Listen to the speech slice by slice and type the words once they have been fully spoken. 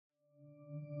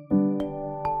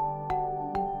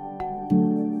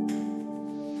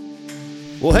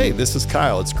Well, hey, this is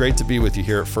Kyle. It's great to be with you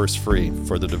here at First Free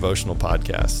for the Devotional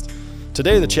Podcast.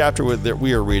 Today, the chapter that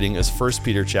we are reading is 1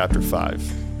 Peter chapter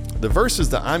 5. The verses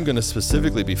that I'm going to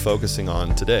specifically be focusing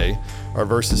on today are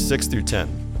verses 6 through 10.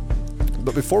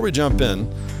 But before we jump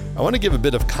in, I want to give a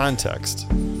bit of context.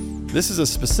 This is a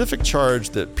specific charge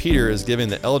that Peter is giving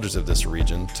the elders of this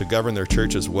region to govern their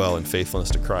churches well in faithfulness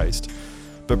to Christ.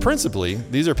 But principally,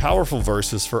 these are powerful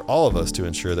verses for all of us to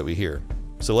ensure that we hear.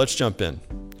 So let's jump in.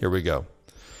 Here we go.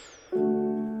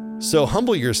 So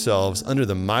humble yourselves under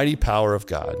the mighty power of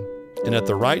God, and at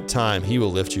the right time he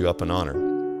will lift you up in honor.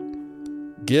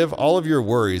 Give all of your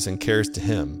worries and cares to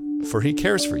him, for he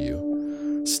cares for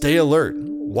you. Stay alert.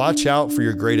 Watch out for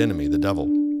your great enemy, the devil.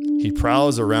 He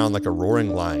prowls around like a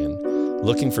roaring lion,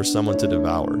 looking for someone to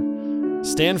devour.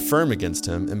 Stand firm against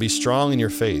him and be strong in your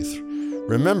faith.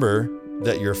 Remember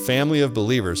that your family of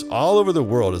believers all over the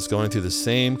world is going through the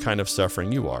same kind of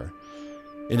suffering you are.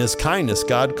 In his kindness,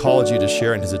 God called you to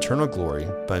share in his eternal glory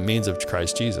by means of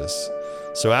Christ Jesus.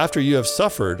 So after you have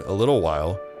suffered a little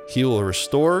while, he will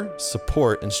restore,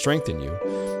 support, and strengthen you,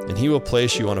 and he will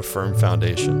place you on a firm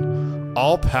foundation.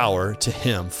 All power to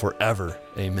him forever.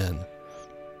 Amen.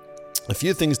 A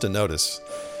few things to notice.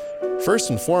 First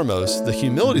and foremost, the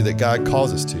humility that God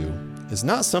calls us to is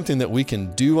not something that we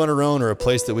can do on our own or a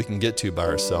place that we can get to by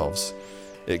ourselves.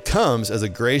 It comes as a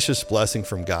gracious blessing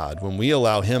from God when we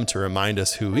allow him to remind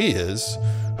us who he is,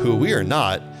 who we are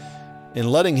not,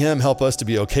 and letting him help us to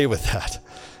be okay with that.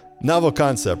 Novel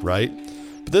concept, right?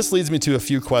 But this leads me to a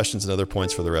few questions and other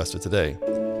points for the rest of today.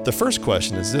 The first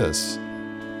question is this: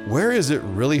 where is it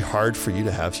really hard for you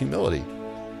to have humility?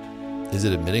 Is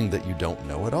it admitting that you don't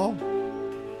know it all?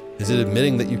 Is it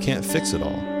admitting that you can't fix it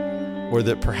all? Or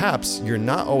that perhaps you're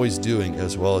not always doing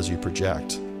as well as you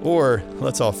project? Or,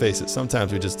 let's all face it,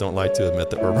 sometimes we just don't like to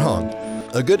admit that we're wrong.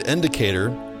 A good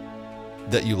indicator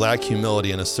that you lack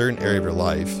humility in a certain area of your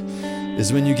life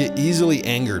is when you get easily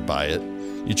angered by it,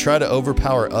 you try to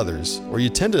overpower others, or you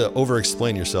tend to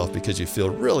over-explain yourself because you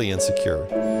feel really insecure.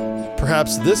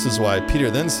 Perhaps this is why Peter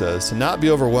then says to not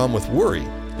be overwhelmed with worry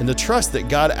and to trust that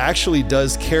God actually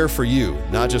does care for you,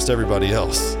 not just everybody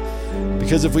else.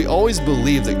 Because if we always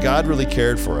believed that God really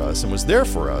cared for us and was there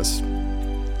for us,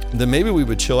 then maybe we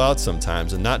would chill out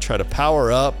sometimes and not try to power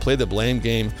up, play the blame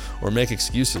game, or make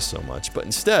excuses so much, but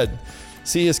instead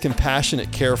see his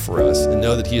compassionate care for us and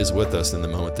know that he is with us in the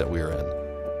moment that we are in.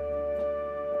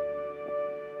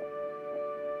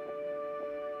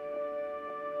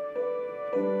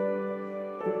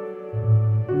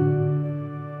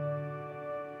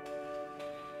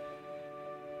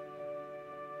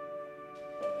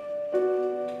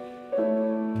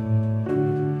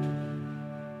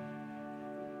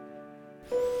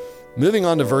 Moving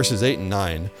on to verses 8 and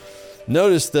 9,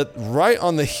 notice that right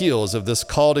on the heels of this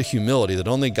call to humility that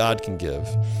only God can give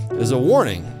is a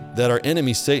warning that our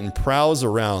enemy Satan prowls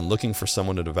around looking for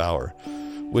someone to devour,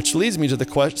 which leads me to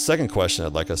the second question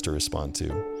I'd like us to respond to.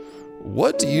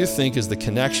 What do you think is the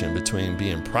connection between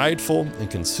being prideful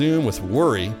and consumed with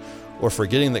worry or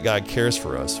forgetting that God cares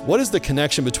for us? What is the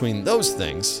connection between those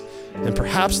things and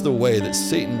perhaps the way that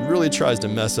Satan really tries to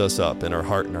mess us up in our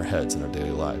heart and our heads in our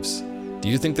daily lives? Do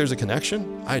you think there's a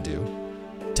connection? I do.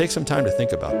 Take some time to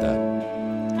think about that.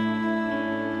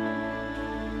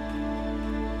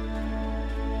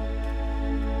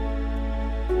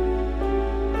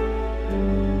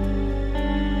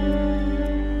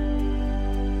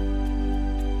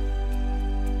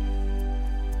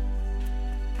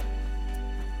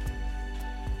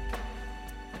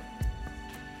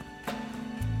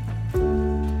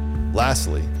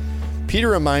 Lastly, Peter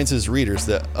reminds his readers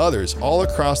that others all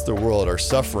across the world are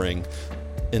suffering,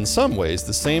 in some ways,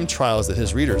 the same trials that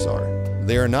his readers are.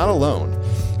 They are not alone,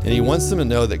 and he wants them to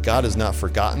know that God has not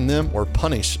forgotten them or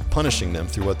punishing them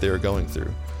through what they are going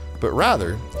through, but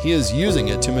rather, he is using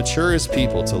it to mature his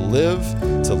people to live,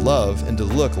 to love, and to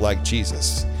look like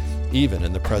Jesus, even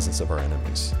in the presence of our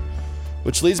enemies.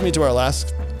 Which leads me to our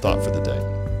last thought for the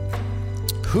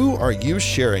day. Who are you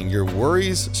sharing your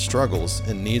worries, struggles,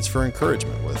 and needs for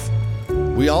encouragement with?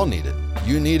 We all need it.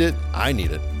 You need it. I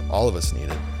need it. All of us need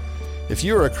it. If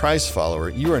you are a Christ follower,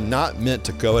 you are not meant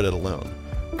to go at it alone.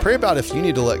 Pray about if you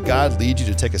need to let God lead you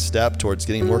to take a step towards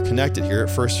getting more connected here at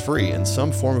First Free in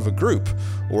some form of a group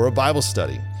or a Bible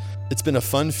study. It's been a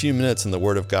fun few minutes in the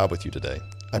Word of God with you today.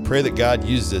 I pray that God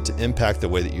uses it to impact the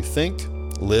way that you think,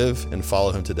 live, and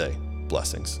follow him today.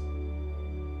 Blessings.